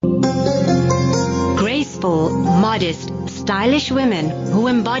graceful, modest, stylish women who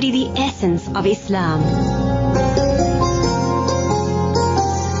embody the essence of Islam.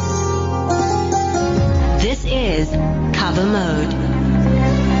 This is Cover Mode.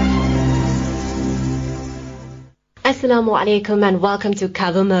 Assalamu alaikum and welcome to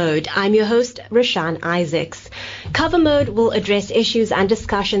Cover Mode. I'm your host, Rashan Isaacs. Cover Mode will address issues and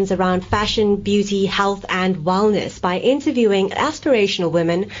discussions around fashion, beauty, health and wellness by interviewing aspirational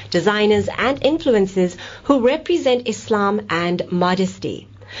women, designers and influencers who represent Islam and modesty.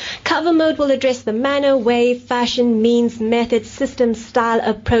 Cover Mode will address the manner, way, fashion, means, method, system, style,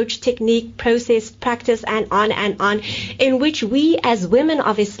 approach, technique, process, practice and on, in which we as women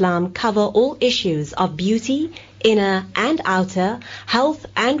of Islam cover all issues of beauty, inner and outer, health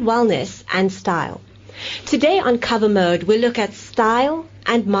and wellness and style. Today on Cover Mode, we'll look at style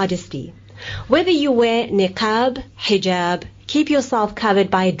and modesty. Whether you wear niqab, hijab, keep yourself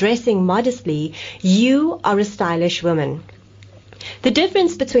covered by dressing modestly, you are a stylish woman. The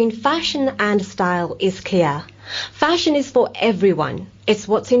difference between fashion and style is clear. Fashion is for everyone. It's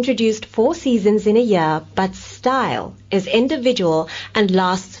what's introduced 4 seasons in a year, but style is individual and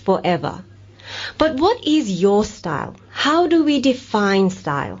lasts forever. But what is your style? How do we define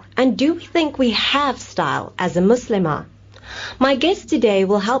style? And do we think we have style as a Muslimah? My guest today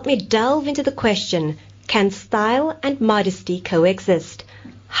will help me delve into the question, can style and modesty coexist?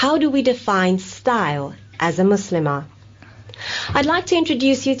 How do we define style as a Muslimah? I'd like to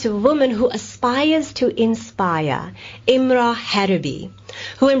introduce you to a woman who aspires to inspire, Imrah Haraby,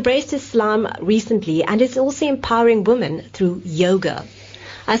 who embraced Islam recently and is also empowering women through yoga.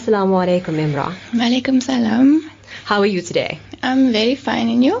 Assalamu alaikum, Imrah. Walaikum salam. How are you today? I'm very fine,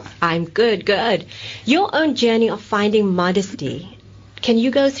 and you? I'm good. Your own journey of finding modesty, can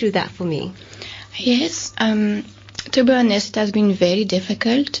you go through that for me? Yes. To be honest, it has been very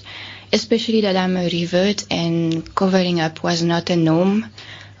difficult, especially that I'm a revert and covering up was not a norm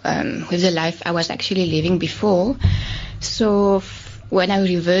with the life I was actually living before. So when I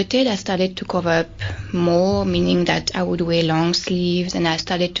reverted, I started to cover up more, meaning that I would wear long sleeves and I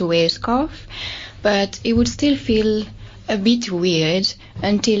started to wear a scarf. But it would still feel a bit weird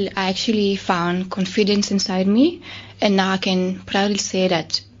until I actually found confidence inside me. And now I can proudly say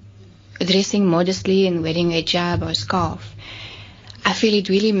that dressing modestly and wearing a hijab or a scarf, I feel it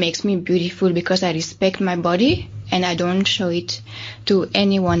really makes me beautiful because I respect my body and I don't show it to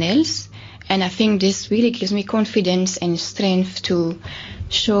anyone else. And I think this really gives me confidence and strength to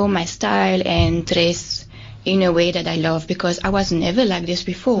show my style and dress in a way that I love, because I was never like this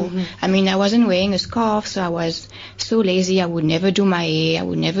before. Mm-hmm. I mean, I wasn't wearing a scarf, so I was so lazy. I would never do my hair. I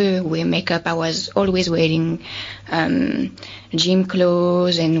would never wear makeup. I was always wearing gym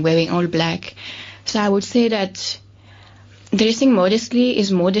clothes and wearing all black. So I would say that dressing modestly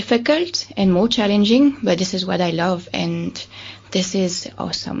is more difficult and more challenging, but this is what I love, and this is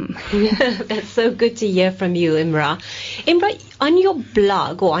awesome. That's so good to hear from you, Imrah. Imrah, on your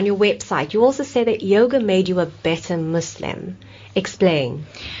blog or on your website, you also say that yoga made you a better Muslim. Explain.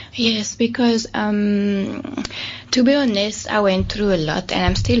 Yes, because to be honest, I went through a lot and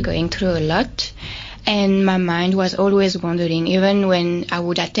I'm still going through a lot. And my mind was always wandering. Even when I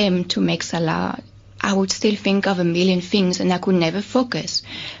would attempt to make salah, I would still think of a million things and I could never focus.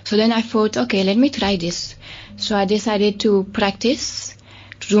 So then I thought, okay, let me try this. So I decided to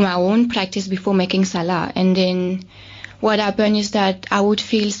do my own practice before making salah. And then what happened is that I would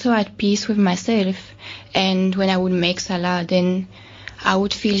feel so at peace with myself. And when I would make salah, then I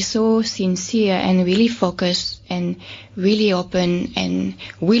would feel so sincere and really focused and really open and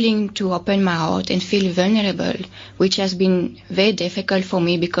willing to open my heart and feel vulnerable, which has been very difficult for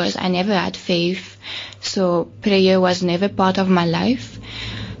me because I never had faith. So prayer was never part of my life.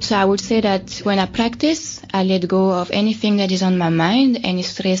 So I would say that when I practice, I let go of anything that is on my mind, any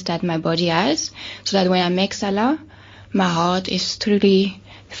stress that my body has, so that when I make salah, my heart is truly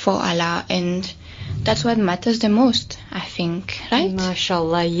for Allah, and that's what matters the most, I think, right?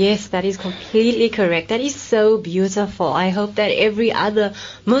 MashaAllah, yes, that is completely correct. That is so beautiful. I hope that every other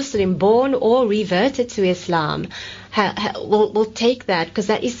Muslim born or reverted to Islam will take that, because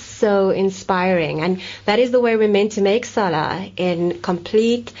that is so inspiring, and that is the way we're meant to make salah, in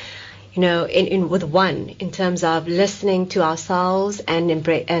complete, with one, in terms of listening to ourselves and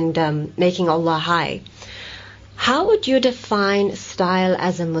making Allah high. How would you define style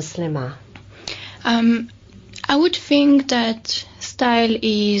as a Muslimah? I would think that style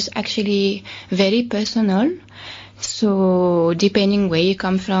is actually very personal. So depending where you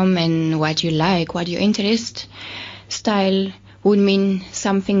come from and what you like, what your interest, style would mean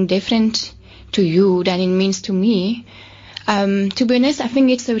something different to you than it means to me. To be honest, I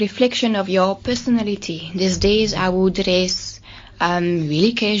think it's a reflection of your personality. These days I would dress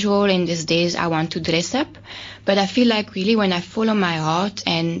really casual, and these days I want to dress up. But I feel like really when I follow my heart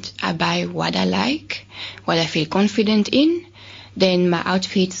and I buy what I like, what I feel confident in, then my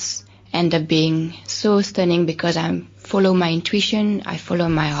outfits end up being so stunning because I follow my intuition, I follow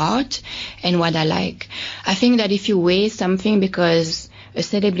my heart and what I like. I think that if you wear something because a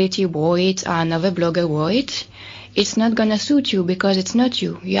celebrity wore it or another blogger wore it, it's not gonna suit you because it's not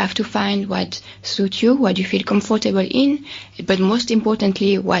you. You have to find what suits you, what you feel comfortable in, but most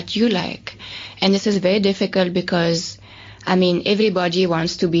importantly, what you like. And this is very difficult because, I mean, everybody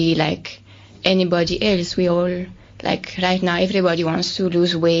wants to be like anybody else. We all, like right now, everybody wants to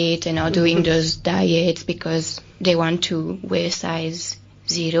lose weight and are doing those diets because they want to wear size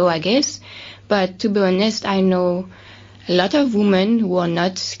 0, I guess. But to be honest, I know a lot of women who are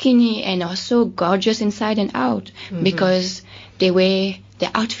not skinny and are so gorgeous inside and out because they wear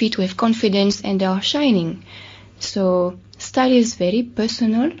their outfit with confidence and they are shining. So style is very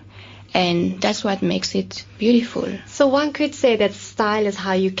personal, and that's what makes it beautiful. So one could say that style is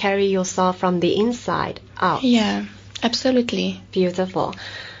how you carry yourself from the inside out. Yeah, absolutely. Beautiful.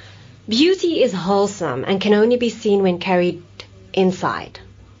 Beauty is wholesome and can only be seen when carried inside.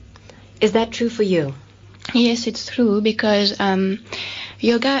 Is that true for you? Yes, it's true because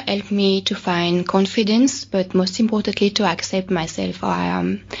yoga helped me to find confidence, but most importantly to accept myself how I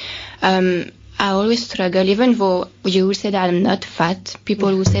am. I always struggle, even though you would say that I'm not fat,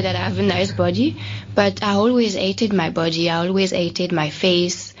 people would say that I have a nice body, but I always hated my body, I always hated my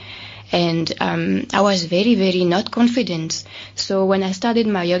face, and I was very, very not confident. So when I started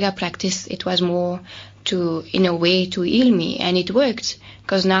my yoga practice, it was more to, in a way, to heal me, and it worked.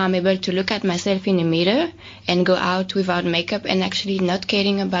 Because now I'm able to look at myself in the mirror and go out without makeup and actually not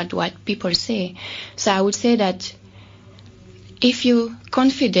caring about what people say. So I would say that if you're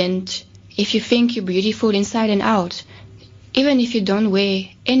confident, if you think you're beautiful inside and out, even if you don't wear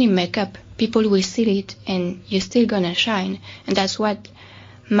any makeup, people will see it and you're still gonna shine. And that's what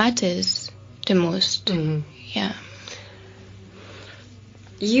matters the most. Yeah.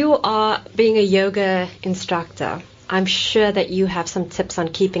 You are being a yoga instructor. I'm sure that you have some tips on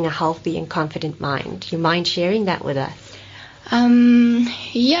keeping a healthy and confident mind. You mind sharing that with us?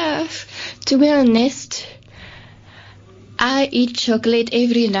 Yeah, to be honest, I eat chocolate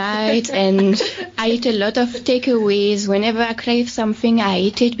every night and I eat a lot of takeaways. Whenever I crave something, I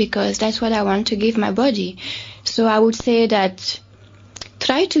eat it because that's what I want to give my body. So I would say that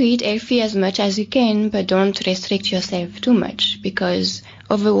try to eat healthy as much as you can, but don't restrict yourself too much because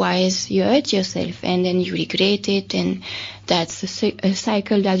otherwise you hurt yourself and then you regret it, and that's a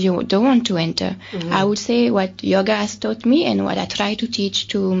cycle that you don't want to enter. I would say what yoga has taught me and what I try to teach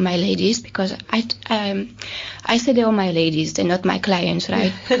to my ladies, because I say they're all my ladies, they're not my clients,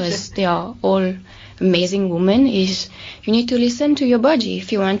 right? Because they are all amazing women, is you need to listen to your body.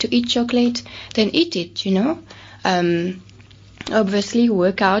 If you want to eat chocolate, then eat it, you know. Obviously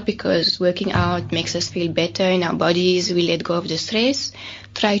work out because working out makes us feel better in our bodies. We let go of the stress.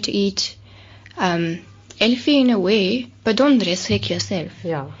 Try to eat healthy in a way, but don't restrict yourself.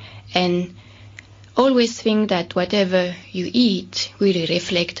 Yeah. And always think that whatever you eat will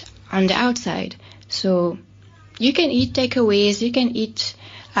reflect on the outside. So you can eat takeaways, you can eat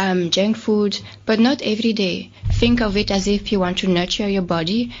junk food, but not every day. Think of it as if you want to nurture your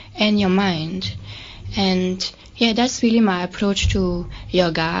body and your mind. And yeah, that's really my approach to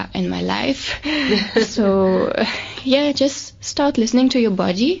yoga and my life. So yeah, just start listening to your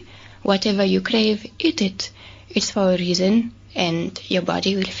body. Whatever you crave, eat it. It's for a reason, and your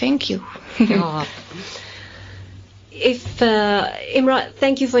body will thank you. Imrah,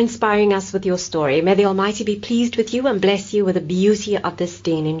 thank you for inspiring us with your story. May the Almighty be pleased with you and bless you with the beauty of this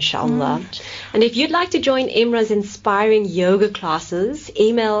deen, inshallah. And if you'd like to join Imrah's inspiring yoga classes,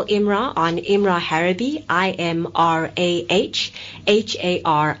 email Imrah on Imrah Haraby, IMRAHHARIBY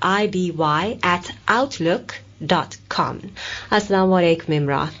 @outlook.com. Assalamu alaikum,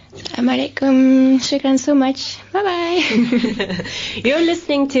 Imrah. Assalamu alaikum. Shukran so much. Bye-bye. You're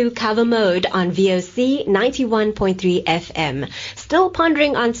listening to Cover Mode on VOC 91.3 FM. Still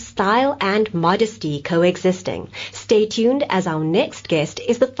pondering on style and modesty coexisting. Stay tuned as our next guest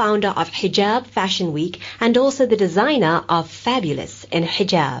is the founder of Hijab Fashion Week and also the designer of Fabulous in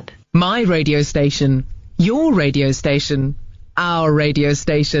Hijab. My radio station. Your radio station. Our radio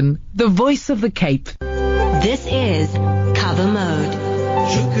station. The voice of the Cape. This is Cover Mode.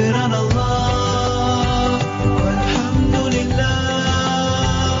 شكرا الله والحمد لله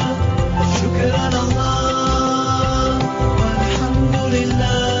شكرا الله والحمد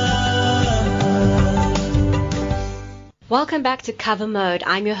لله. Welcome back to Cover Mode.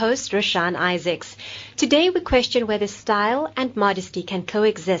 I'm your host, Rashan Isaacs. Today we question whether style and modesty can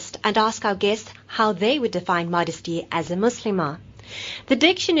coexist and ask our guests how they would define modesty as a Muslimah. The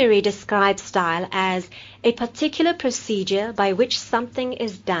dictionary describes style as a particular procedure by which something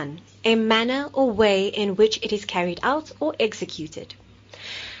is done, a manner or way in which it is carried out or executed.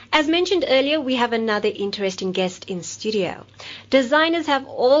 As mentioned earlier, we have another interesting guest in studio. Designers have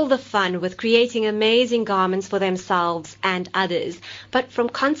all the fun with creating amazing garments for themselves and others, but from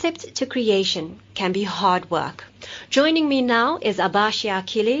concept to creation can be hard work. Joining me now is Abasiya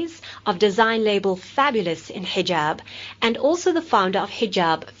Achilles of design label Fabulous in Hijab and also the founder of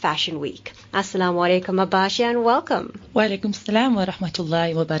Hijab Fashion Week. Assalamu alaikum Abasiya and welcome. Wa alaikum salam wa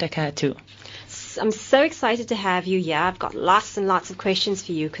rahmatullahi wa barakatuh. I'm so excited to have you here. I've got lots and lots of questions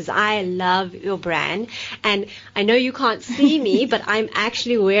for you because I love your brand. And I know you can't see me, but I'm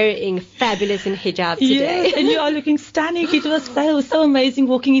actually wearing Fabulous in Hijab today. Yes, and you are looking stunning. It was so amazing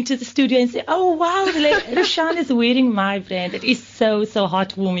walking into the studio and say, oh, wow, Rashan is wearing my brand. It is so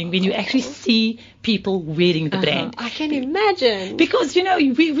heartwarming when you actually see people wearing the brand. I can imagine. Because,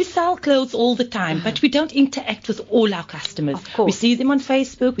 we sell clothes all the time, but we don't interact with all our customers. Of course. We see them on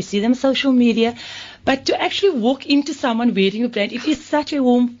Facebook, we see them on social media, but to actually walk into someone wearing a brand, it is such a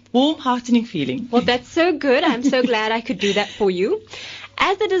warm, heartening feeling. Well, that's so good. I'm so glad I could do that for you.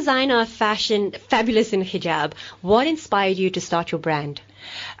 As the designer of fashion, Fabulous in Hijab, what inspired you to start your brand?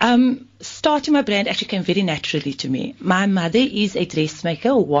 Starting my brand actually came very naturally to me. My mother is a dressmaker,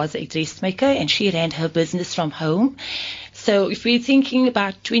 or was a dressmaker, and she ran her business from home. So if we're thinking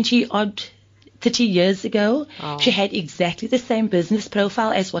about 30 years ago, she had exactly the same business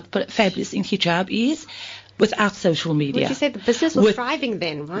profile as what Fabulous in Hijab is, without social media. Would you say the business was thriving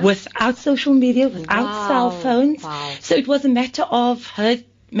then, right? Without social media, without cell phones. Wow. So it was a matter of her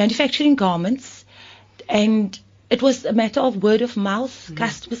manufacturing garments, and it was a matter of word of mouth,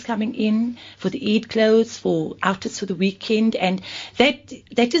 customers coming in for the Eid clothes, for outfits for the weekend, and that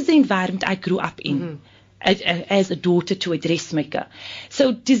is the environment I grew up in. As a daughter to a dressmaker.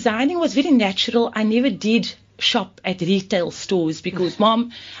 So designing was very natural. I never did shop at retail stores because,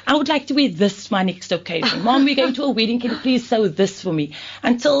 Mom, I would like to wear this for my next occasion. Mom, we're going to a wedding. Can you please sew this for me?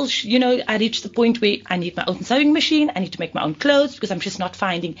 Until, I reached the point where I need my own sewing machine. I need to make my own clothes because I'm just not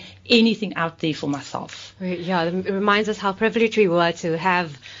finding anything out there for myself. Yeah, it reminds us how privileged we were to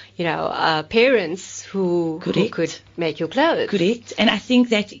have, parents who could make your clothes. Correct. And I think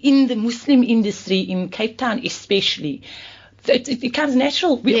that in the Muslim industry, in Cape Town especially, it becomes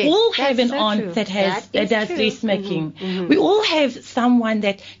natural. We all have an aunt that does dressmaking. We all have someone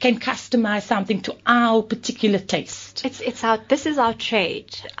that can customize something to our particular taste. This is our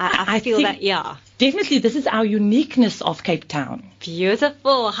trade. I feel that, yeah. Definitely, this is our uniqueness of Cape Town.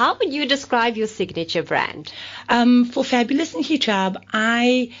 Beautiful. How would you describe your signature brand? For Fabulous in Hijab,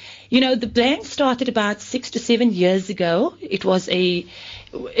 the brand started about 6 to 7 years ago. It was a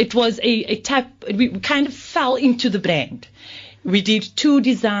type. We kind of fell into the brand. We did 2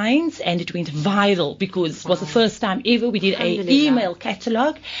 designs and it went viral because it was the first time ever we did an email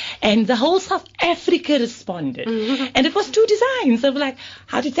catalog and the whole South Africa responded. And it was 2 designs. I was like,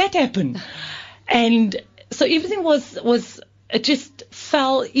 how did that happen? And so everything it just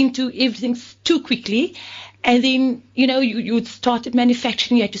fell into everything too quickly. And then, you started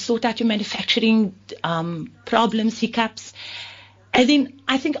manufacturing. You had to sort out your manufacturing problems, hiccups. And then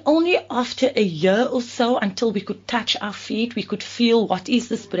I think only after a year or so, until we could touch our feet, we could feel what is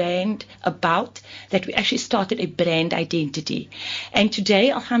this brand about, that we actually started a brand identity. And today,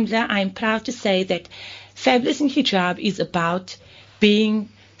 alhamdulillah, I'm proud to say that Fabulous in Hijab is about being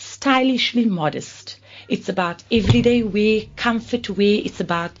stylishly modest. It's about everyday wear, comfort wear. It's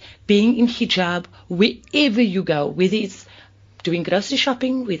about being in hijab wherever you go, whether it's doing grocery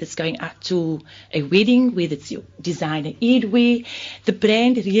shopping, whether it's going out to a wedding, whether it's your designer Eid wear. The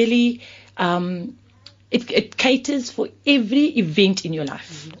brand really, it caters for every event in your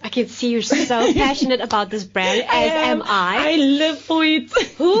life. I can see you're so passionate about this brand, as am I. I live for it.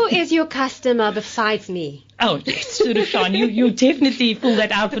 Who is your customer besides me? Oh, yes, Rashan, you definitely pull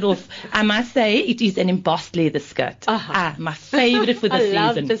that outfit off. I must say, it is an embossed leather skirt. My favorite for the season. I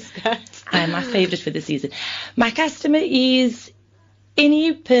love the skirt. My favorite for the season. My customer is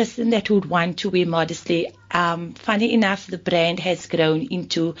any person that would want to wear modestly. Funny enough, the brand has grown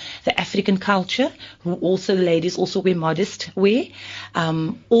into the African culture, who also, the ladies also wear modest wear.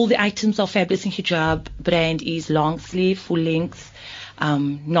 All the items of Fabulous in Hijab brand is long sleeve, full length,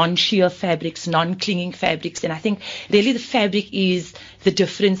 non-sheer fabrics, non-clinging fabrics. And I think really the fabric is the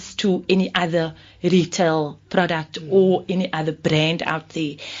difference to any other retail product or any other brand out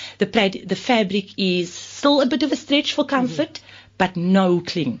there. The fabric is still a bit of a stretch for comfort, but no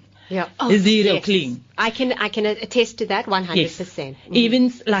cling. Yeah. Zero cling. I can attest to that 100%. Yes.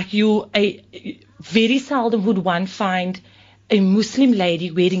 Even like very seldom would one find a Muslim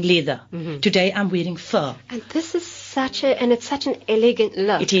lady wearing leather. Today I'm wearing fur. And this is such an elegant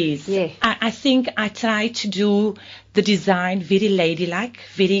look. It is. Yeah. I think I try to do the design very ladylike,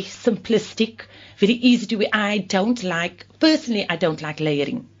 very simplistic, very easy to wear. Personally, I don't like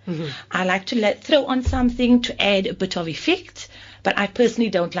layering. I like to throw on something to add a bit of effect, but I personally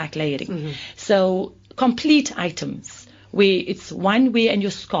don't like layering. So complete items where it's one wear and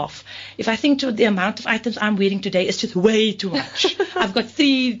your scarf. If I think to the amount of items I'm wearing today, it's just way too much. I've got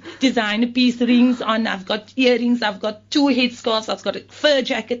 3 designer piece rings on, I've got earrings, I've got 2 headscarves, I've got a fur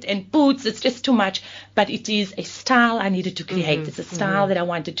jacket and boots. It's just too much. But it is a style I needed to create. It's a style that I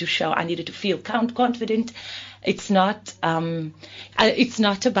wanted to show. I needed to feel confident. It's not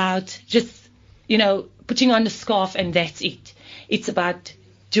about just, putting on a scarf and that's it. It's about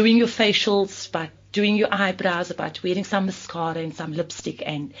doing your facials, but doing your eyebrows, about wearing some mascara and some lipstick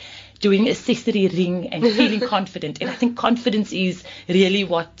and doing accessory ring and feeling confident. And I think confidence is really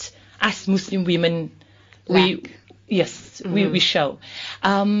what us Muslim women, we show.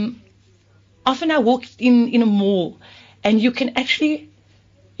 Often I walk in a mall and you can actually,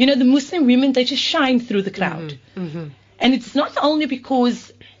 the Muslim women, they just shine through the crowd. And it's not only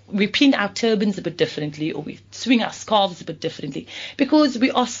because we pin our turbans a bit differently or we swing our scarves a bit differently, because we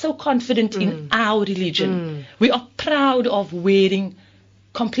are so confident in our religion. We are proud of wearing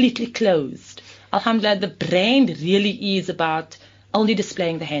completely closed. Alhamdulillah, the brand really is about only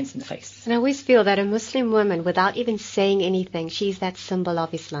displaying the hands and the face. And I always feel that a Muslim woman, without even saying anything, she's that symbol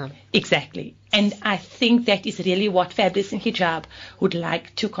of Islam. Exactly. And I think that is really what Fabulous in Hijab would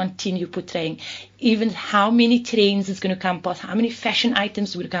like to continue portraying. Even how many trends is going to come past, how many fashion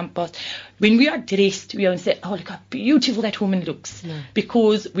items will come past. When we are dressed, we won't say, oh, look how beautiful that woman looks. No.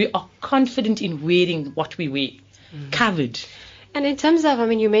 Because we are confident in wearing what we wear, covered. And in terms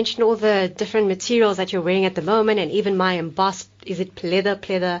of, you mentioned all the different materials that you're wearing at the moment, and even my embossed, is it pleather?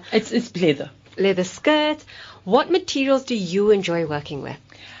 It's pleather. Leather skirt. What materials do you enjoy working with?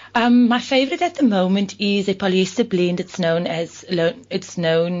 My favorite at the moment is a polyester blend. It's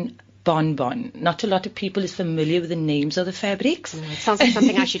known Bonbon. Not a lot of people is familiar with the names of the fabrics. It sounds like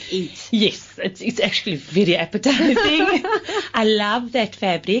something I should eat. Yes, it's actually very appetizing. I love that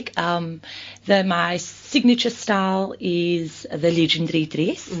fabric. My signature style is the legendary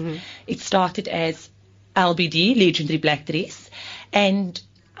dress. It started as LBD, legendary black dress, and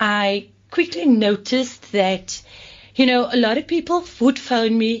I quickly noticed that, a lot of people would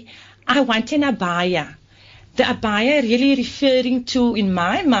phone me, I want an abaya. The abaya really referring to, in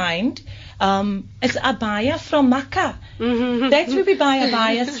my mind, as abaya from Makkah. That's where we buy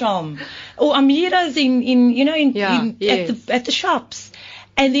abayas from. Or amiras at the shops.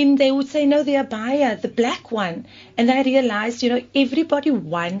 And then they would say, no, the abaya, the black one. And I realized, everybody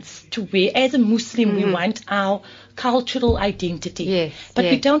wants to wear, as a Muslim, we want our cultural identity. Yes, but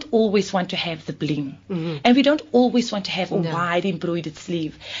we don't always want to have the bling. And we don't always want to have a wide embroidered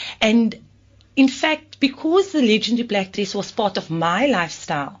sleeve. And in fact, because the legendary black dress was part of my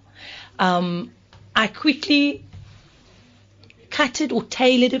lifestyle, I quickly cut it or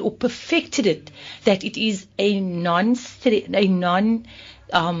tailored it or perfected it that it is a non-iron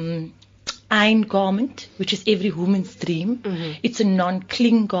garment, which is every woman's dream. It's a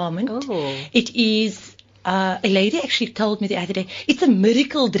non-cling garment. Oh. It is, a lady actually told me the other day, it's a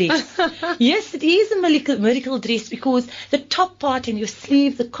miracle dress. Yes, it is a miracle dress, because the top part and your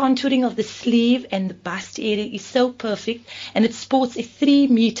sleeve, the contouring of the sleeve and the bust area is so perfect, and it sports a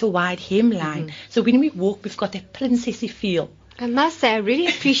 3-meter wide hemline. So when we walk, we've got that princessy feel. I must say, I really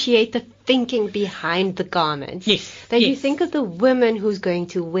appreciate the thinking behind the garment. Yes. You think of the woman who's going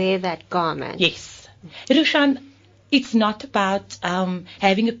to wear that garment. Yes. Rushan, it's not about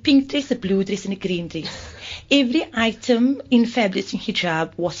having a pink dress, a blue dress, and a green dress. Every item in Fabulous in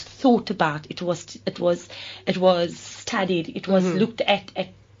Hijab was thought about. It was studied. It was looked at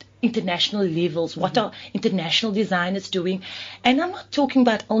international levels. What are international designers doing? And I'm not talking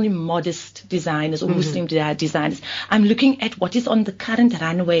about only modest designers or Muslim designers. I'm looking at what is on the current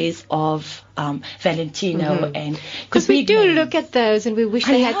runways of Valentino, and because we do look at those and we wish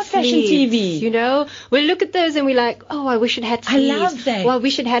they had love fashion sleeves, TV. you know. We look at those and we're like, oh, I wish it had I sleeves. love that. Well, I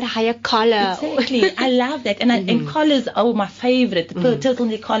wish it had higher collar. Exactly. I love that. And collars are my favorite. The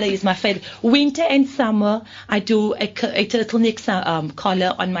turtleneck collar is my favorite. Winter and summer, I do a turtleneck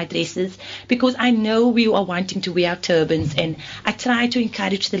collar on my dresses because I know we are wanting to wear our turbans, and I try to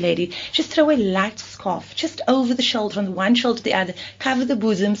encourage the lady, just throw a light scarf just over the shoulder, on the one shoulder to the other, cover the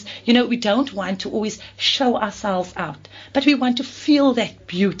bosoms. You know, we don't want to always show ourselves out, but we want to feel that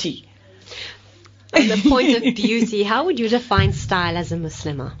beauty. On the point of beauty, how would you define style as a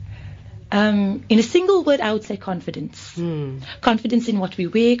Muslimah? In a single word, I would say confidence. Confidence in what we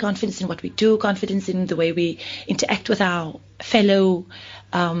wear, confidence in what we do, confidence in the way we interact with our fellow,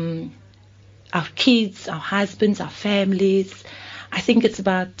 our kids, our husbands, our families. I think it's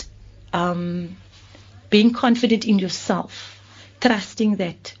about being confident in yourself, trusting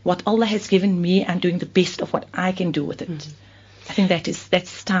that what Allah has given me, I'm doing the best of what I can do with it. I think that's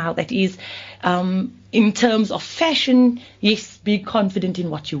style. That is, in terms of fashion, yes, be confident in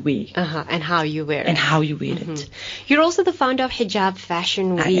what you wear. And how you wear it. And how you wear it. You're also the founder of Hijab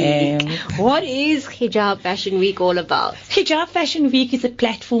Fashion Week. I am. What is Hijab Fashion Week all about? Hijab Fashion Week is a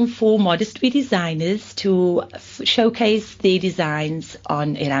platform for modesty designers to showcase their designs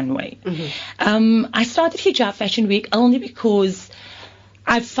on a runway. I started Hijab Fashion Week only because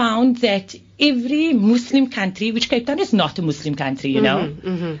I found that every Muslim country, which Cape Town is not a Muslim country, you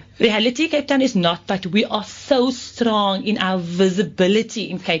know. Reality, Cape Town is not, but we are so strong in our visibility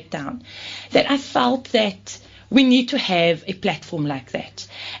in Cape Town that I felt that we need to have a platform like that.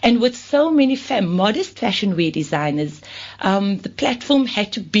 And with so many modest fashion wear designers, the platform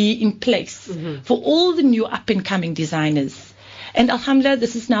had to be in place for all the new up-and-coming designers. And alhamdulillah,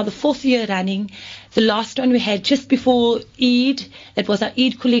 this is now the 4th year running. The last one we had just before Eid, that was our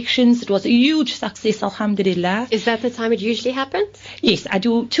Eid collections. It was a huge success, alhamdulillah. Is that the time it usually happens? Yes, I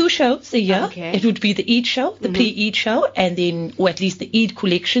do 2 shows a year. Okay. It would be the Eid show, the pre-Eid show, and then, or at least the Eid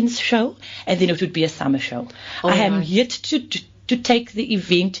collections show, and then it would be a summer show. I am yet to take the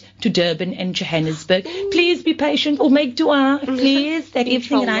event to Durban and Johannesburg. Please be patient, or make dua, please, that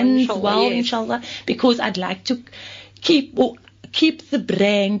everything runs well, inshallah, because I'd like to keep the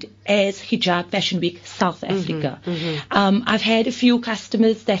brand as Hijab Fashion Week South Africa. I've had a few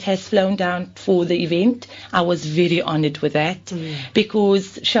customers that has flown down for the event. I was very honored with that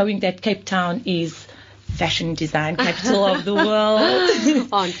because showing that Cape Town is fashion design capital of the world.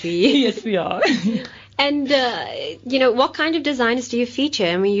 Aren't we? Yes, we are. And, what kind of designers do you feature?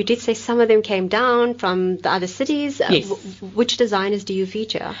 I mean, you did say some of them came down from the other cities. Yes. Which designers do you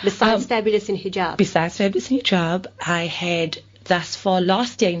feature? Besides Fabulous in Hijab. Besides Fabulous in Hijab, I had thus far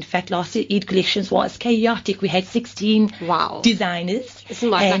last year Eid collections was chaotic. We had 16 designers. It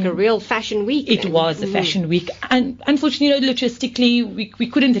seemed like a real fashion week. It was a fashion week. And unfortunately, logistically, we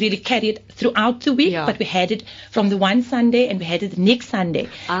couldn't really carry it throughout the week, but we had it from the one Sunday and we had it the next Sunday.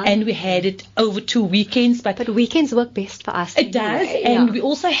 And we had it over 2 weekends. But weekends work best for us. It does. And we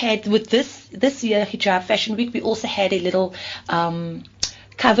also had, with this year, Hijab Fashion Week, we also had a little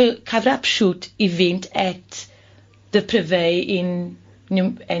cover-up shoot event at the Privé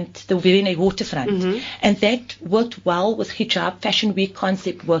and the Verena waterfront. And that worked well with Hijab Fashion Week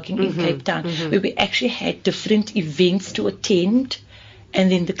concept working in Cape Town, where we actually had different events to attend, and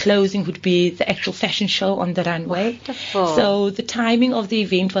then the closing would be the actual fashion show on the runway. Wonderful. So the timing of the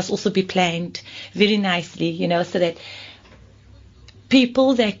event was also be planned very nicely, so that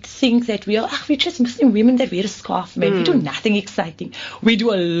people that think that we're just Muslim women that wear a scarf, man. We do nothing exciting. We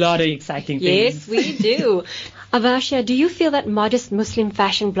do a lot of exciting things. Yes, we do. Abasiya, do you feel that modest Muslim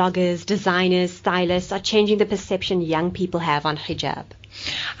fashion bloggers, designers, stylists are changing the perception young people have on hijab?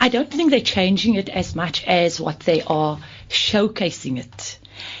 I don't think they're changing it as much as what they are showcasing it.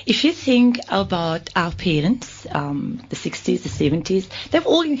 If you think about our parents, the 60s, the 70s, they're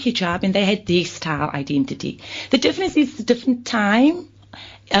all in hijab and they had their style identity. The difference is a different time.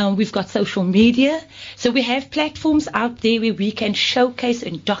 We've got social media, so we have platforms out there where we can showcase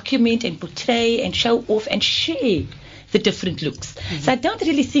and document and portray and show off and share the different looks. So I don't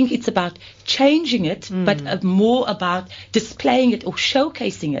really think it's about changing it, but more about displaying it or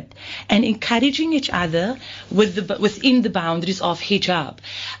showcasing it and encouraging each other within the boundaries of hijab.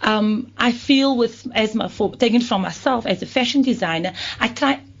 I feel taking it from myself as a fashion designer, I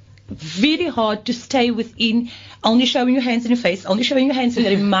try very hard to stay within only showing your hands and your face, only showing your hands and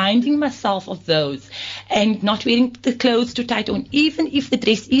reminding myself of those and not wearing the clothes too tight on. Even if the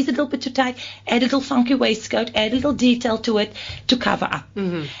dress is a little bit too tight, add a little funky waistcoat, add a little detail to it to cover up.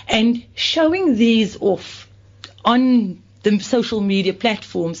 And showing these off on the social media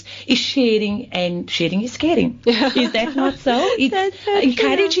platforms is sharing, and sharing is caring. Is that not so? It's That's so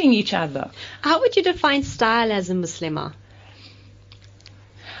encouraging each other. How would you define style as a Muslimah?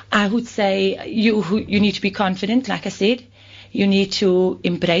 I would say you need to be confident, like I said. You need to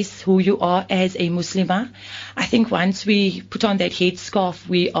embrace who you are as a Muslimah. I think once we put on that headscarf,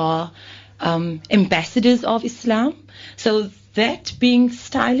 we are ambassadors of Islam. So that being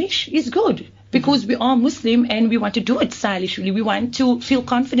stylish is good, because we are Muslim and we want to do it stylishly. We want to feel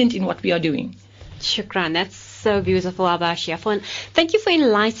confident in what we are doing. Shukran. That's so beautiful, Abasiya. Thank you for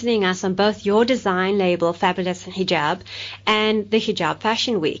enlightening us on both your design label, Fabulous Hijab, and the Hijab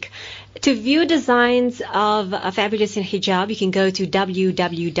Fashion Week. To view designs of Fabulous in Hijab, you can go to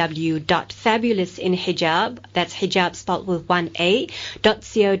www.fabulousinhijab, that's hijab spelled with one A,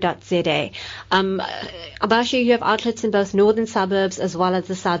 .co.za. Abasiya, you have outlets in both northern suburbs as well as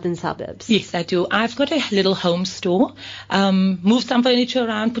the southern suburbs. Yes, I do. I've got a little home store. Move some furniture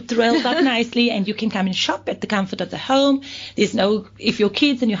around, put the rails up nicely, and you can come and shop at the comfort of the home. There's no, if your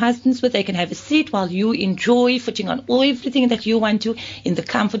kids and your husband's with, they can have a seat while you enjoy fitting on everything that you want to in the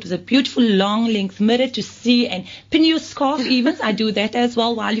comfort with a beautiful long length mirror to see, and pin your scarf even. I do that as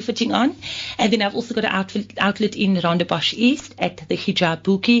well while you're fitting on. And then I've also got an outlet in Rondebosch East at the Hijab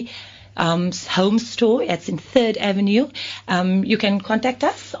Bouquet home store. It's in 3rd Avenue. You can contact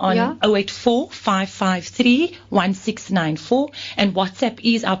us on 084-553-1694, and WhatsApp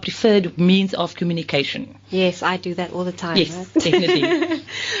is our preferred means of communication. Yes, I do that all the time. Yes, right? definitely.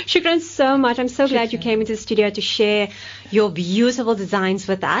 Shukran so much. I'm so glad you came into the studio to share your beautiful designs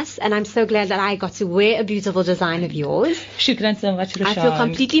with us, and I'm so glad that I got to wear a beautiful design of yours. Shukran so much, Rushan. I feel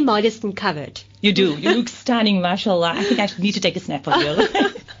completely modest and covered. You do. You look stunning, mashallah. I think I need to take a snap of you.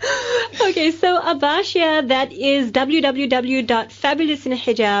 Okay, so Abasiya, that is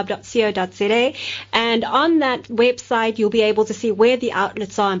www.fabulousinhijab.co.za, and on that website you'll be able to see where the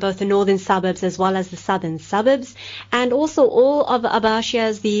outlets are in both the northern suburbs as well as the southern suburbs, and also all of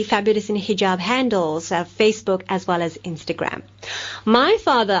Abasiya's the Fabulous in Hijab handles, Facebook as well as Instagram. My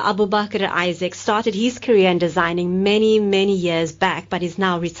father, Abu Bakr Isaac, started his career in designing many years back, but is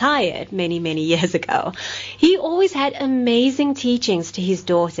now retired many years ago. He always had amazing teachings to his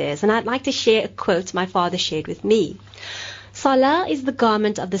daughters, and I'd like to share a quote my father shared with me. Salah is the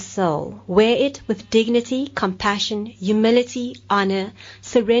garment of the soul. Wear it with dignity, compassion, humility, honor,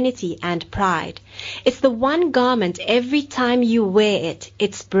 serenity, and pride. It's the one garment every time you wear it,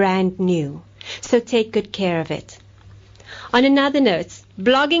 it's brand new. So take good care of it. On another note,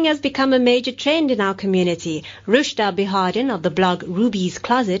 blogging has become a major trend in our community. Rushda Behardien of the blog Rubie's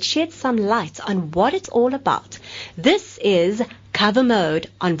Closet shed some light on what it's all about. This is Cover Mode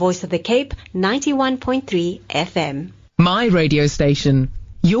on Voice of the Cape 91.3 FM. My radio station,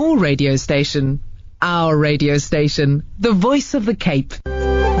 your radio station, our radio station, the Voice of the Cape.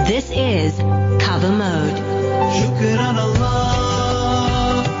 This is Cover Mode. شكرا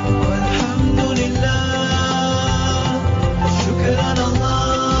الله والحمد لله شكرا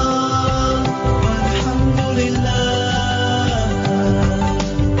الله والحمد لله.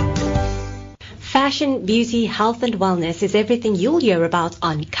 Fashion, beauty, health and wellness is everything you'll hear about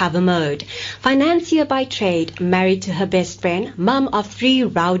on Cover Mode. Financier by trade, married to her best friend, mum of 3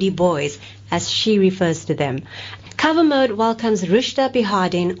 rowdy boys, as she refers to them. Cover Mode welcomes Rushda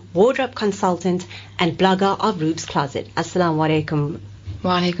Behardien, wardrobe consultant and blogger of Rube's Closet. Assalamu alaikum.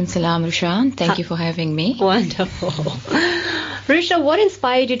 Wa alaikum salam, Rushan. Thank you for having me. Wonderful. Rushda, what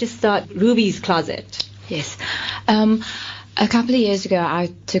inspired you to start Rube's Closet? Yes. A couple of years ago, I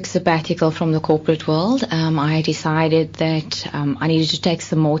took sabbatical from the corporate world. I decided that I needed to take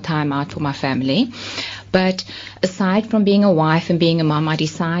some more time out for my family. But aside from being a wife and being a mom, I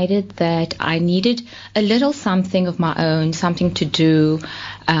decided that I needed a little something of my own, something to do,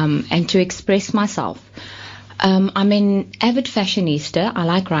 and to express myself. I'm an avid fashionista. I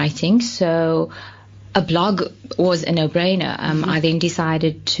like writing, so a blog was a no-brainer. I then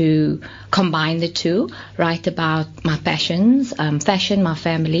decided to combine the two, write about my passions, fashion, my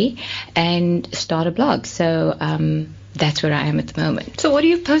family, and start a blog. So that's where I am at the moment. So what do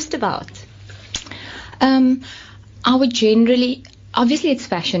you post about? I would generally, obviously it's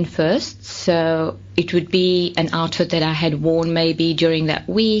fashion first, so it would be an outfit that I had worn maybe during that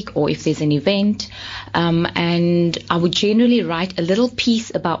week or if there's an event, and I would generally write a little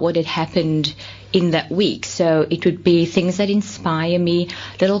piece about what had happened in that week. So it would be things that inspire me,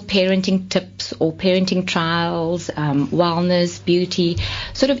 little parenting tips or parenting trials, wellness, beauty,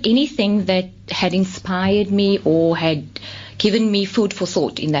 sort of anything that had inspired me or had given me food for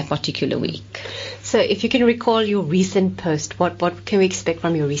thought in that particular week. So if you can recall your recent post, what can we expect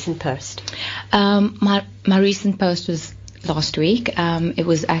from your recent post? My recent post was last week. It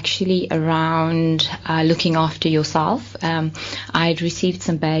was actually around looking after yourself. I'd received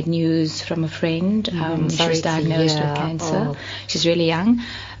some bad news from a friend. She was diagnosed with cancer. She's really young.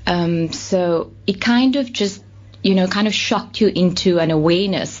 So it kind of just, kind of shocked you into an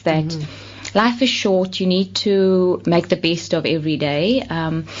awareness that life is short. You need to make the best of every day.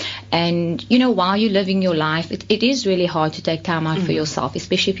 And, while you're living your life, it is really hard to take time out for yourself,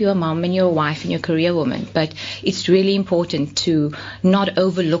 especially if you're a mom and you're a wife and you're a career woman. But it's really important to not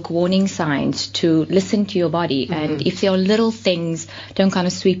overlook warning signs, to listen to your body. And if there are little things, don't kind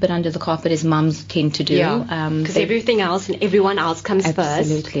of sweep it under the carpet as mums tend to do. Because everything else and everyone else comes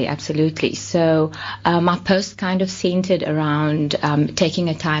first. Absolutely. So my post kind of centered around taking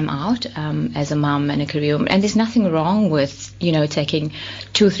a time out as a mum and a career woman. And there's nothing wrong with, taking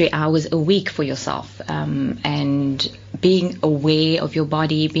 2 or 3 hours a week for yourself, and being aware of your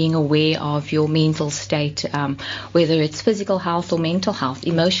body, being aware of your mental state, whether it's physical health or mental health,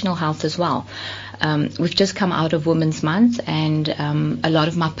 emotional health as well. We've just come out of Women's Month, and a lot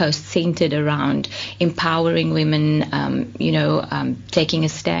of my posts centered around empowering women, taking a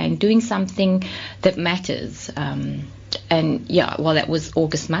stand, doing something that matters. That was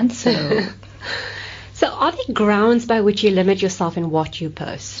August month. So, so are there grounds by which you limit yourself in what you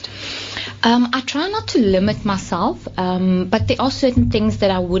post? I try not to limit myself, but there are certain things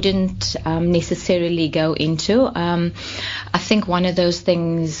that I wouldn't necessarily go into. I think one of those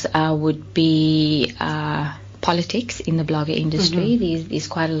things would be politics in the blogger industry. There's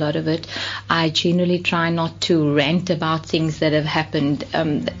quite a lot of it. I generally try not to rant about things that have happened.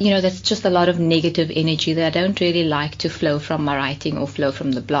 That's just a lot of negative energy that I don't really like to flow from my writing or flow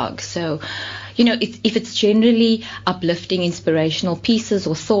from the blog. So, if it's generally uplifting, inspirational pieces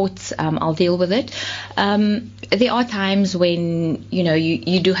or thoughts, I'll deal with it. There are times when,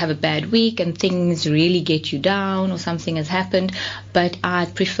 you do have a bad week and things really get you down or something has happened, but I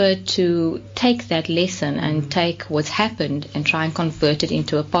prefer to take that lesson and take what's happened and try and convert it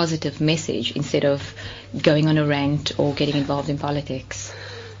into a positive message instead of going on a rant or getting involved in politics.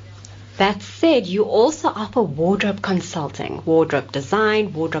 That said, you also offer wardrobe consulting, wardrobe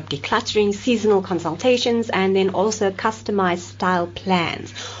design, wardrobe decluttering, seasonal consultations, and then also customized style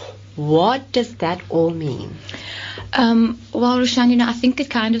plans. What does that all mean? Well, Rushan, I think it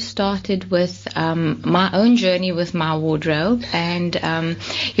kind of started with my own journey with my wardrobe, and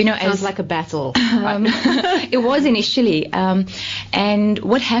sounds like a battle. It was initially, and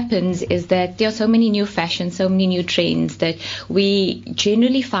what happens is that there are so many new fashions, so many new trends that we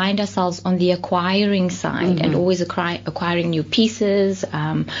generally find ourselves on the acquiring side and always acquiring new pieces,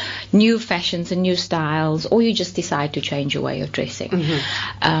 new fashions and new styles, or you just decide to change your way of dressing.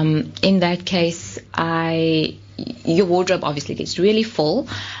 In that case, your wardrobe obviously gets really full,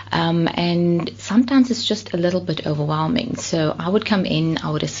 and sometimes it's just a little bit overwhelming. So I would come in,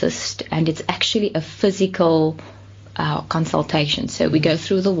 I would assist, and it's actually a physical consultation. So we go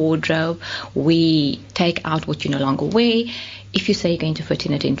through the wardrobe, we take out what you no longer wear. If you say you're going to fit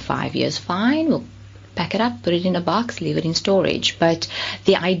in it in 5 years, fine, we'll pack it up, put it in a box, leave it in storage. But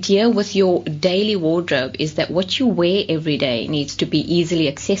the idea with your daily wardrobe is that what you wear every day needs to be easily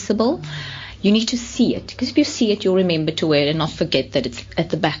accessible. You need to see it, because if you see it, you'll remember to wear it and not forget that it's at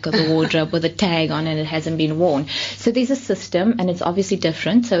the back of the wardrobe with a tag on and it hasn't been worn. So there's a system, and it's obviously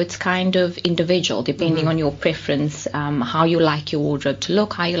different. So it's kind of individual, depending on your preference, how you like your wardrobe to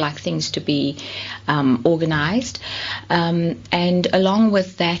look, how you like things to be organized. And along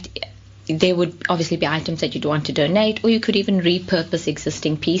with that, there would obviously be items that you'd want to donate, or you could even repurpose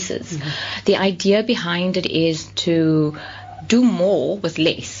existing pieces. The idea behind it is to do more with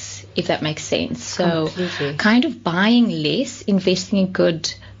less, if that makes sense. So kind of buying less, investing in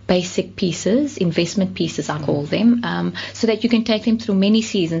good basic pieces, investment pieces I call them, so that you can take them through many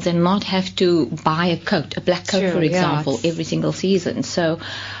seasons and not have to buy a coat, a black coat, for example, every single season. So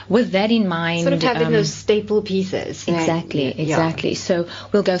with that in mind, sort of having those staple pieces. Exactly. So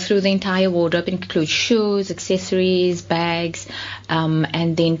we'll go through the entire wardrobe, include shoes, accessories, bags,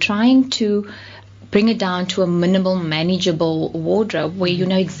 and then trying to bring it down to a minimal, manageable wardrobe where you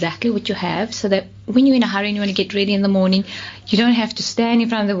know exactly what you have, so that when you're in a hurry and you want to get ready in the morning, you don't have to stand in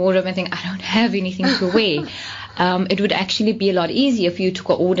front of the wardrobe and think, I don't have anything to wear. It would actually be a lot easier for you to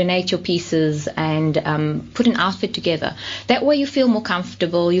coordinate your pieces and put an outfit together. That way you feel more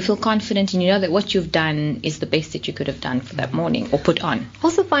comfortable, you feel confident, and you know that what you've done is the best that you could have done for that morning or put on. I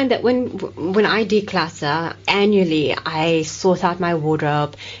also find that when I declutter annually, I sort out my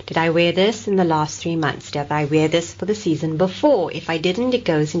wardrobe. Did I wear this in the last 3 months? Did I wear this for the season before? If I didn't, it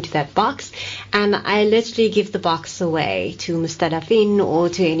goes into that box, and I literally give the box away to Mustadafin or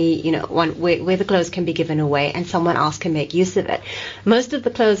to any, one where the clothes can be given away. And and someone else can make use of it. Most of the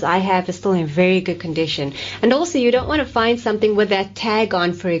clothes I have are still in very good condition. And also, you don't want to find something with that tag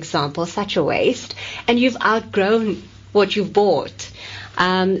on, for example, such a waste, and you've outgrown what you've bought.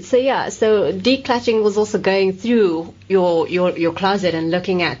 So decluttering was also going through your closet and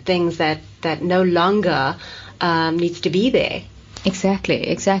looking at things that no longer needs to be there.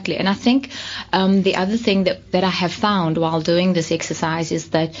 Exactly. And I think the other thing that I have found while doing this exercise is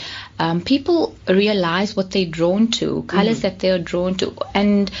that people realize what they're drawn to, colors that they're drawn to,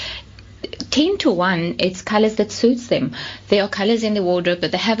 and 10 to 1, it's colors that suits them. There are colors in the wardrobe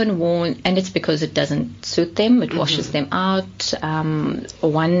that they haven't worn, and it's because it doesn't suit them. It washes them out.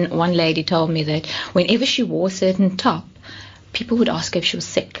 One lady told me that whenever she wore a certain top, people would ask her if she was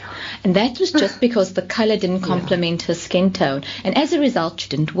sick. And that was just because the color didn't complement her skin tone. And as a result, she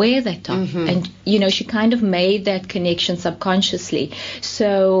didn't wear that top. And, she kind of made that connection subconsciously.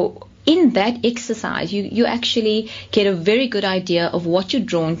 So in that exercise, you actually get a very good idea of what you're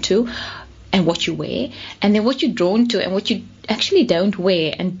drawn to and what you wear, and then what you're drawn to and what you actually don't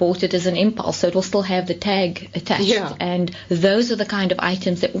wear and bought it as an impulse, so it will still have the tag attached. Yeah. And those are the kind of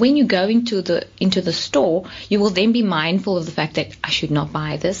items that when you go into the store, you will then be mindful of the fact that I should not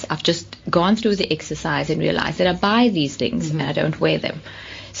buy this. I've just gone through the exercise and realized that I buy these things and I don't wear them.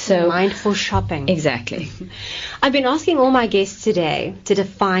 So mindful shopping. Exactly. I've been asking all my guests today to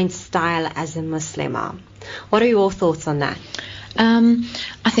define style as a Muslimah. What are your thoughts on that?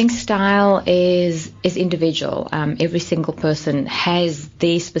 I think style is individual. Every single person has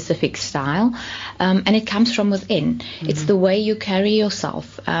their specific style, and it comes from within. It's the way you carry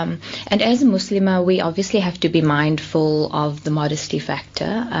yourself. And as a Muslimah, we obviously have to be mindful of the modesty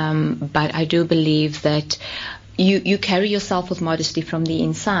factor, but I do believe that you carry yourself with modesty from the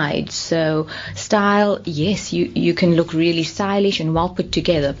inside. So style, yes, you can look really stylish and well put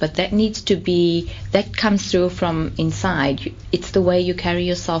together, but that comes through from inside. It's the way you carry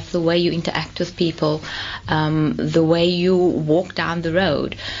yourself, the way you interact with people, the way you walk down the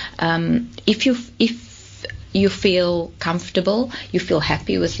road. If you feel comfortable, you feel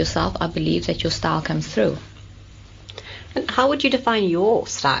happy with yourself, I believe that your style comes through. And how would you define your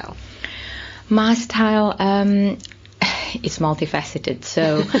style? My style, it's multifaceted.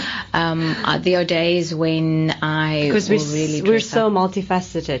 So there are days when because we're so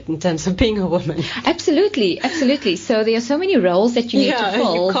multifaceted in terms of being a woman. Absolutely. So there are so many roles that you need to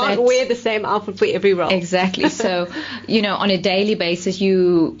fill. You can't wear the same outfit for every role. Exactly. So on a daily basis,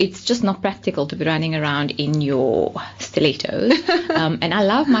 it's just not practical to be running around in your stilettos. And I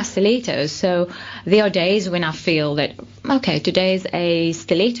love my stilettos. So there are days when I feel that, okay, today's a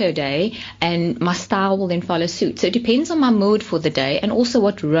stiletto day, and my style will then follow suit. So it depends on my mood for the day and also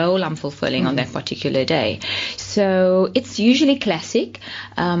what role I'm fulfilling on that particular day. So it's usually classic.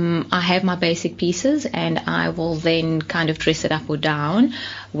 I have my basic pieces, and I will then kind of dress it up or down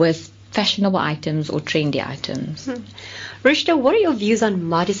with fashionable items or trendy items. Rushda, what are your views on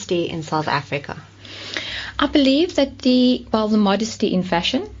modesty in South Africa? I believe that the modesty in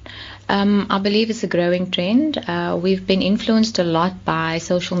fashion, I believe it's a growing trend. We've been influenced a lot by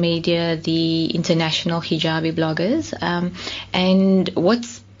social media, the international hijabi bloggers, and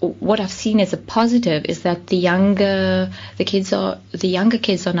what I've seen as a positive is that the younger kids are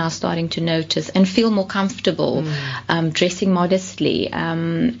now starting to notice and feel more comfortable dressing modestly,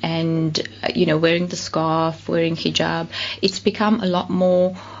 and wearing the scarf, wearing hijab. It's become a lot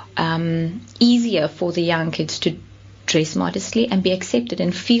more easier for the young kids to dress modestly and be accepted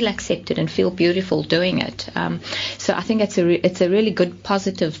and feel beautiful doing it. So I think it's a really good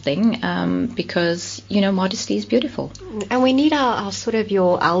positive thing, because modesty is beautiful. And we need our sort of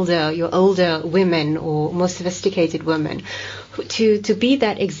your older women or more sophisticated women to be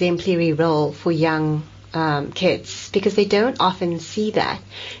that exemplary role for young kids, because they don't often see that,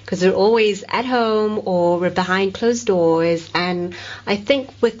 because they're always at home or behind closed doors. And I think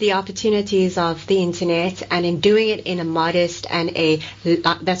with the opportunities of the internet and in doing it in a modest and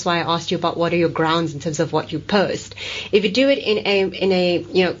that's why I asked you about what are your grounds in terms of what you post. If you do it in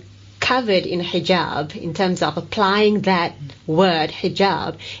a covered in hijab, in terms of applying that word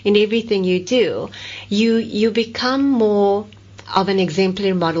hijab in everything you do, you become more of an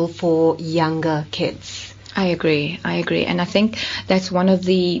exemplary model for younger kids. I agree. And I think that's one of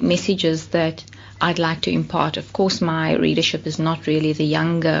the messages that I'd like to impart. Of course, my readership is not really the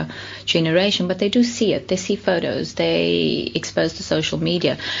younger generation, but they do see it. They see photos. They expose to social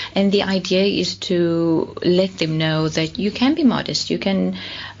media. And the idea is to let them know that you can be modest. You can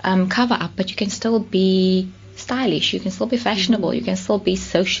cover up, but you can still be stylish, you can still be fashionable, you can still be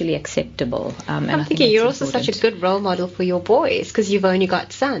socially acceptable. I'm thinking you're also such a good role model for your boys, because you've only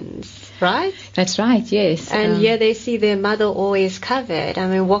got sons. right? That's right, yes. And here they see their mother always covered. I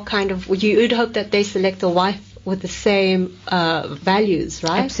mean, what kind of, you would hope that they select a wife with the same values,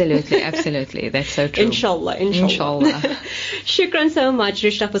 right? Absolutely. That's so true. Inshallah. Shukran so much,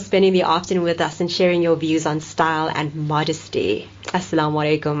 Rushda, for spending the afternoon with us and sharing your views on style and modesty. Assalamu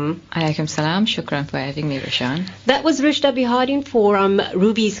alaikum. Alaikum salam. Shukran for having me, Rashan. That was Rushda Behardien from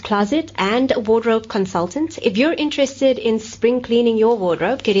Rubie's Closet and wardrobe consultant. If you're interested in spring cleaning your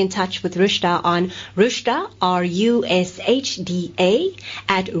wardrobe, get in touch with Rushda on Rushda, Rushda,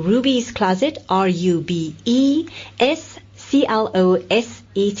 at Rubie's Closet,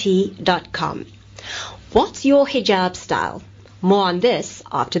 RUBESCLOSET.com. What's your hijab style? More on this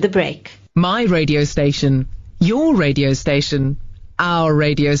after the break. My radio station, your radio station, our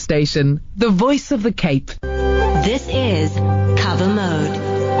radio station, the voice of the Cape. This is Cover Mode.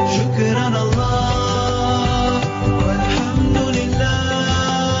 شكرا الله والحمد لله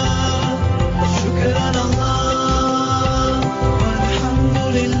شكرا الله والحمد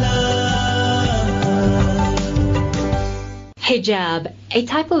لله. Hijab, a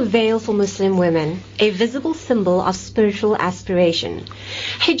type of veil for Muslim women, a visible symbol of spiritual aspiration.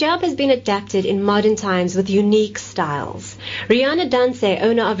 Hijab has been adapted in modern times with unique styles. Rihanna Danse,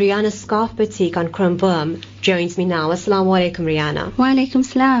 owner of Rihanna Scarf Boutique on Chromeboom, joins me now. Assalamu alaikum, Rihanna. Wa alaikum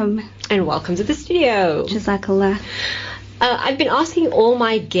salam. And welcome to the studio. Jazakallah. I've been asking all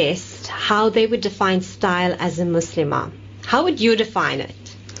my guests how they would define style as a Muslimah. How would you define it?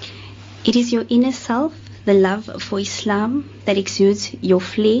 It is your inner self, the love for Islam that exudes your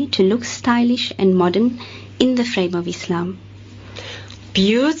flair to look stylish and modern in the frame of Islam.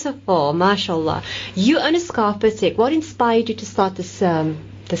 Beautiful, mashallah. You own a scarf boutique. What inspired you to start this the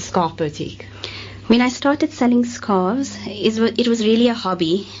scarf boutique? When I started selling scarves, it was really a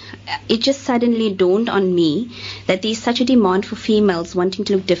hobby. It just suddenly dawned on me that there is such a demand for females wanting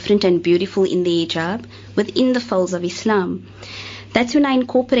to look different and beautiful in the hijab within the folds of Islam. That's when I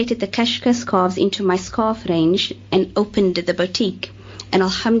incorporated the kashka scarves into my scarf range and opened the boutique. And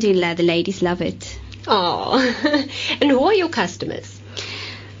alhamdulillah, the ladies love it. Oh, and who are your customers?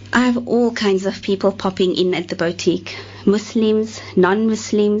 I have all kinds of people popping in at the boutique. Muslims,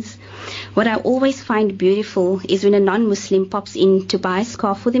 non-Muslims. What I always find beautiful is when a non-Muslim pops in to buy a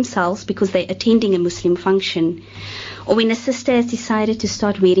scarf for themselves because they're attending a Muslim function. Or when a sister has decided to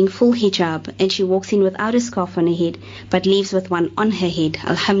start wearing full hijab and she walks in without a scarf on her head but leaves with one on her head.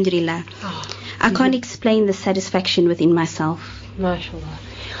 Alhamdulillah. I can't explain the satisfaction within myself. MashaAllah.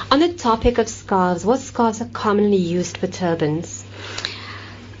 On the topic of scarves, what scarves are commonly used for turbans?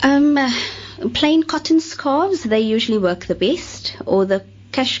 Plain cotton scarves, they usually work the best. Or the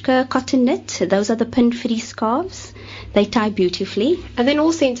kashka cotton knit, those are the pin-free scarves. They tie beautifully. And then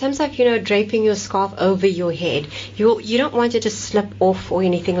also in terms of, draping your scarf over your head, you don't want it to slip off or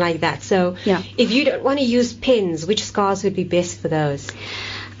anything like that. So if you don't want to use pins, which scarves would be best for those?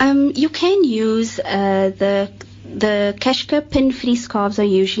 You can use the kashka pin-free scarves are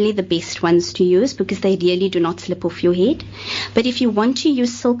usually the best ones to use because they really do not slip off your head. But if you want to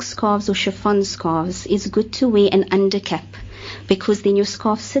use silk scarves or chiffon scarves, it's good to wear an undercap, because then your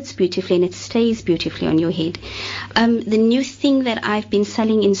scarf sits beautifully and it stays beautifully on your head. The new thing that I've been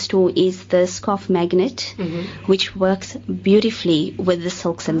selling in store is the scarf magnet, which works beautifully with the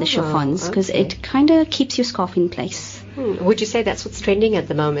silks and the chiffons because it kind of keeps your scarf in place. Would you say that's what's trending at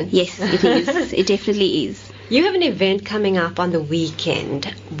the moment? Yes, it is. It definitely is. You have an event coming up on the weekend.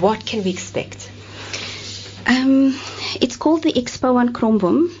 What can we expect? It's called the Expo on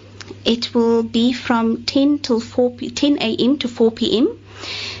Chromeboom. It will be from 10 a.m. to 4 p.m.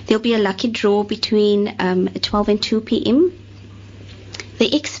 There'll be a lucky draw between 12 and 2 p.m. The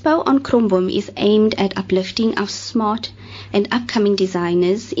Expo on Chromeboom is aimed at uplifting our smart and upcoming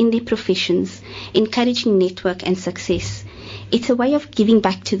designers in their professions, encouraging network and success. It's a way of giving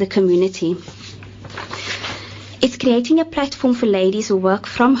back to the community. It's creating a platform for ladies who work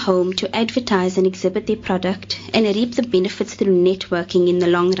from home to advertise and exhibit their product and reap the benefits through networking in the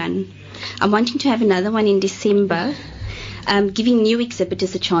long run. I'm wanting to have another one in December, giving new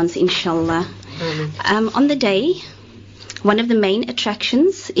exhibitors a chance, inshallah. On the day, one of the main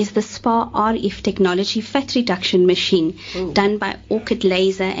attractions is the Spa RF technology fat reduction machine done by Orchid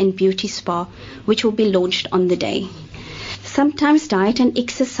Laser and Beauty Spa, which will be launched on the day. Sometimes diet and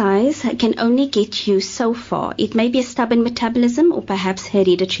exercise can only get you so far. It may be a stubborn metabolism or perhaps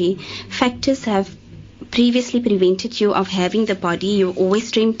hereditary. Factors have previously prevented you of having the body you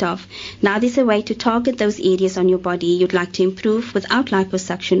always dreamed of. Now there's a way to target those areas on your body you'd like to improve without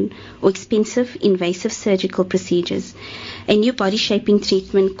liposuction or expensive invasive surgical procedures. A new body shaping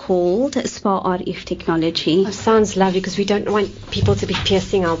treatment called Spa RF technology. Oh, sounds lovely, because we don't want people to be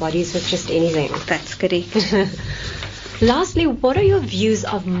piercing our bodies with just anything. That's correct. Lastly, what are your views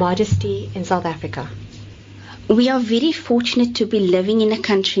of modesty in South Africa? We are very fortunate to be living in a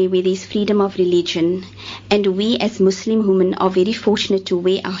country where there's freedom of religion, and we as Muslim women are very fortunate to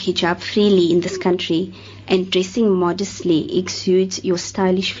wear our hijab freely in this country, and dressing modestly exudes your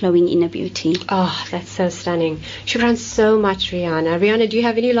stylish flowing inner beauty. Oh, that's so stunning. Shukran so much, Rihanna. Rihanna, do you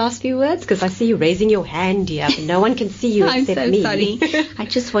have any last few words? Because I see you raising your hand here, but no one can see you I'm except so me. sorry. I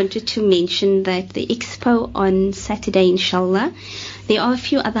just wanted to mention that the expo on Saturday, inshallah, there are a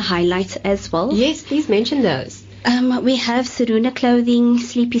few other highlights as well. Yes, please mention those. We have Saruna clothing,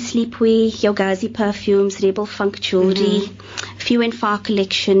 Sleepy Sleepwear, Yogazi perfumes, Rebel Funk jewelry, Few and Far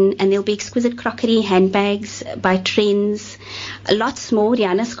collection, and there'll be exquisite crockery, handbags by Trends, lots more.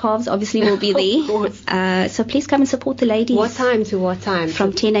 Rihanna's scarves obviously will be there. So please come and support the ladies. What time to what time?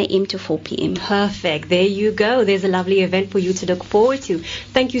 From 10 a.m. to 4 p.m. Perfect. There you go. There's a lovely event for you to look forward to.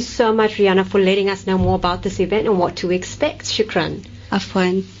 Thank you so much, Rihanna, for letting us know more about this event and what to expect. Shukran.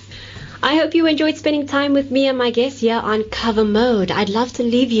 Afwan. I hope you enjoyed spending time with me and my guests here on Cover Mode. I'd love to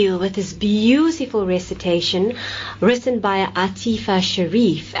leave you with this beautiful recitation written by Atifa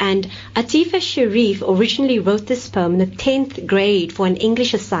Sharif. And Atifa Sharif originally wrote this poem in the 10th grade for an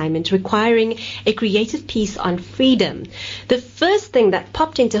English assignment requiring a creative piece on freedom. The first thing that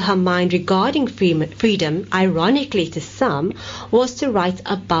popped into her mind regarding freedom, ironically to some, was to write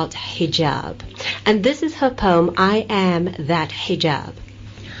about hijab. And this is her poem, I Am That Hijab.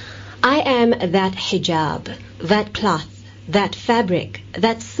 I am that hijab, that cloth, that fabric,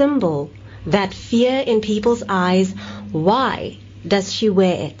 that symbol, that fear in people's eyes. Why does she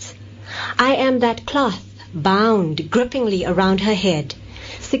wear it? I am that cloth, bound grippingly around her head,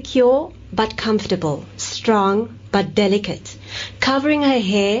 secure but comfortable, strong but delicate, covering her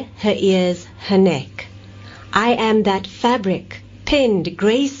hair, her ears, her neck. I am that fabric, pinned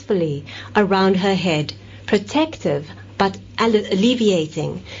gracefully around her head, protective but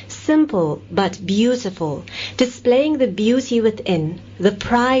alleviating, simple but beautiful, displaying the beauty within, the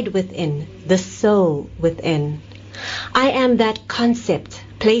pride within, the soul within. I am that concept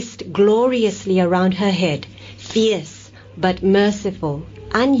placed gloriously around her head, fierce but merciful,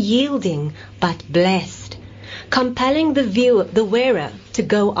 unyielding but blessed, compelling the wearer to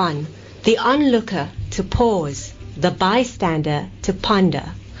go on, the onlooker to pause, the bystander to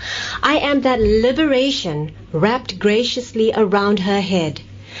ponder. I am that liberation wrapped graciously around her head,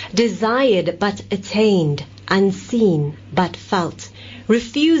 desired but attained, unseen but felt,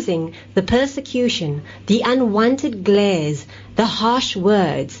 refusing the persecution, the unwanted glares, the harsh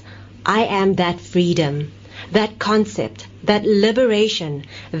words. I am that freedom, that concept, that liberation,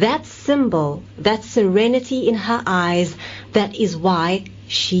 that symbol, that serenity in her eyes. That is why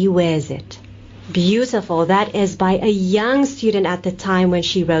she wears it. Beautiful. That is by a young student at the time when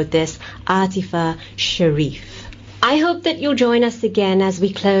she wrote this, Atifa Sharif. I hope that you'll join us again as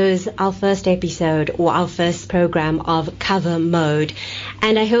we close our first episode or our first program of Cover Mode.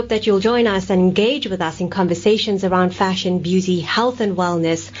 And I hope that you'll join us and engage with us in conversations around fashion, beauty, health and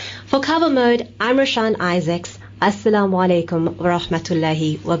wellness. For Cover Mode, I'm Rashan Isaacs. Assalamu alaikum wa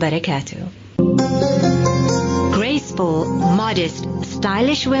rahmatullahi wa barakatuh. Graceful, modest,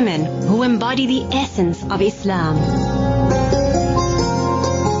 stylish women who embody the essence of Islam.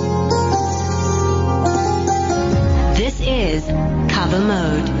 This is Cover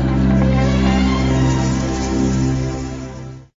Mode.